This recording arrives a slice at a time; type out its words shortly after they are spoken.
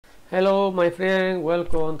Hello my friend,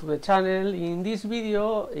 welcome to the channel. In this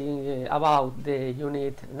video about the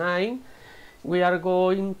unit 9 we are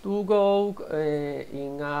going to go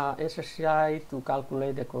in an exercise to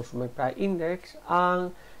calculate the consumer price index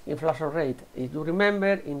and inflation rate. If you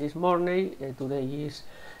remember, in this morning, today is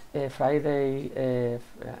Friday,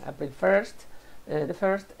 April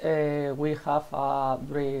 1st, we have a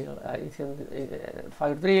drill,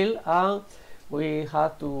 fire drill, and we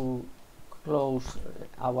have to close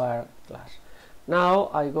our class. Now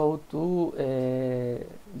I go to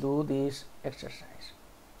do this exercise.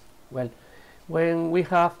 Well, when we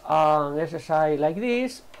have an exercise like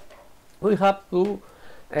this, we have to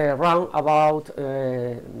run about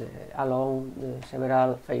along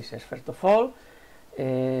several phases. First of all,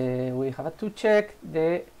 we have to check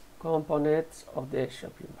the components of the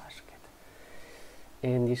shopping basket.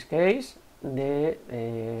 In this case, the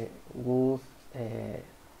good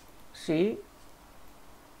C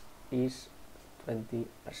is 20%.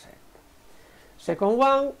 Second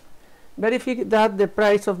one, verify that the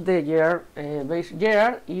price of the year, base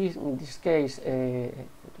year, is in this case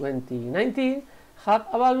 2019, have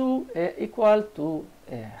a value equal to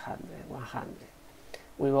 100.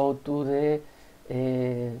 We go to the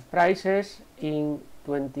prices in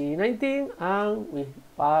 2019 and we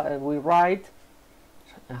write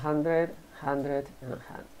 100, 100 and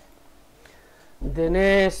 100. The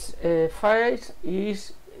next phase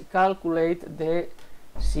is calculate the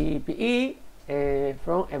CPI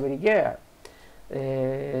from every year.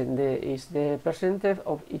 Is the percentage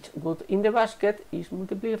of each good in the basket is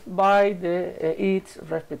multiplied by its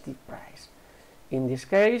respective price. In this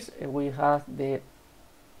case, we have the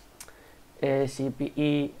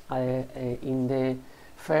CPI in the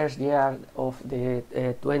first year of the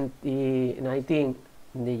 2019,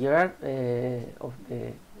 in the year of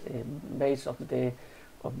the base of the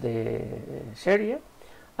series,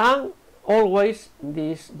 and always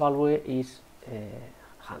this value is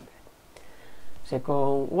 100.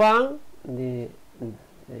 Second one, the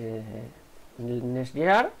next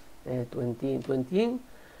year 2020,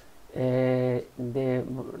 the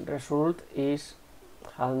result is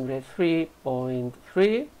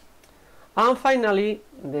 103.3, and finally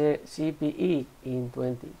the CPI in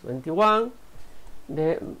 2021,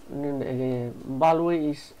 the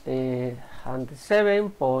value is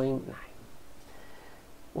 107.9.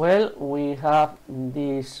 Well, we have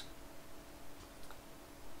this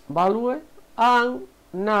value, and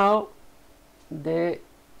now the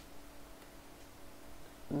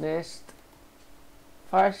next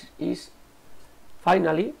phase is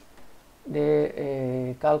finally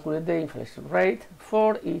the calculate the inflation rate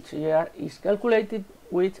for each year is calculated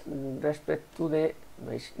with respect to the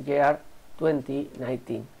base year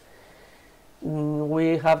 2019.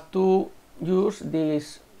 We have to use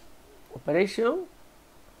this operation.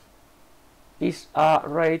 Is a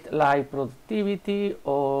rate like productivity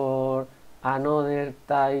or another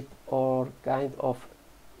type or kind of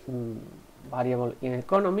variable in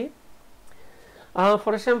economy. And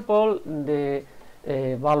for example, the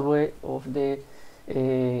value of the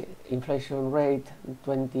inflation rate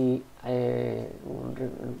 20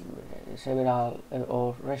 several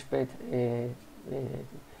or respect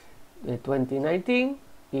 2019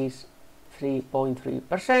 is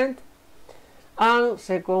 3.3%, and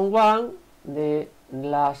second one, the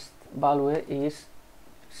last value is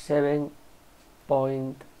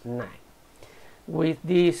 7.9. With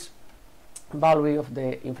this value of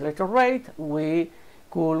the inflation rate, we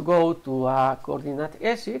could go to a coordinate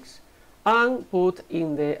axis and put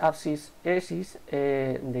in the axis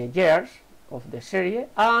the years of the series,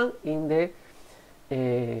 and in the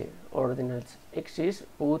ordinate axis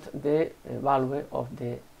put the value of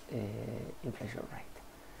the inflation rate.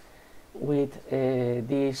 With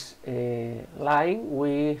this line,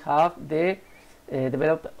 we have the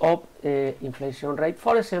developed of inflation rate,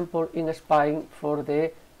 for example, in Spain for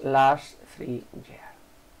the last 3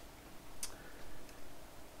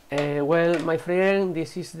 years. Well, my friend,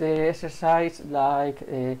 this is the exercise like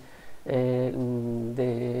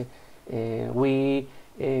we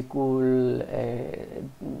could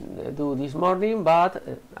do this morning, but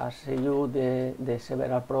as you the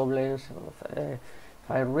several problems of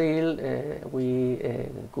fire drill, we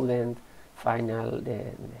couldn't final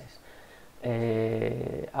this.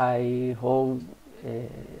 I hope,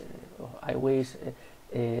 I wish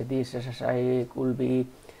this exercise could be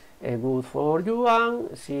good for you, and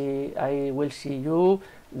I will see you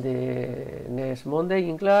the next Monday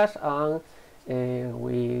in class, and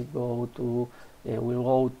we'll go to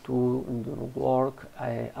work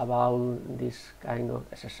about this kind of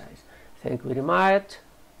exercise. Thank you very much.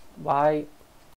 Bye.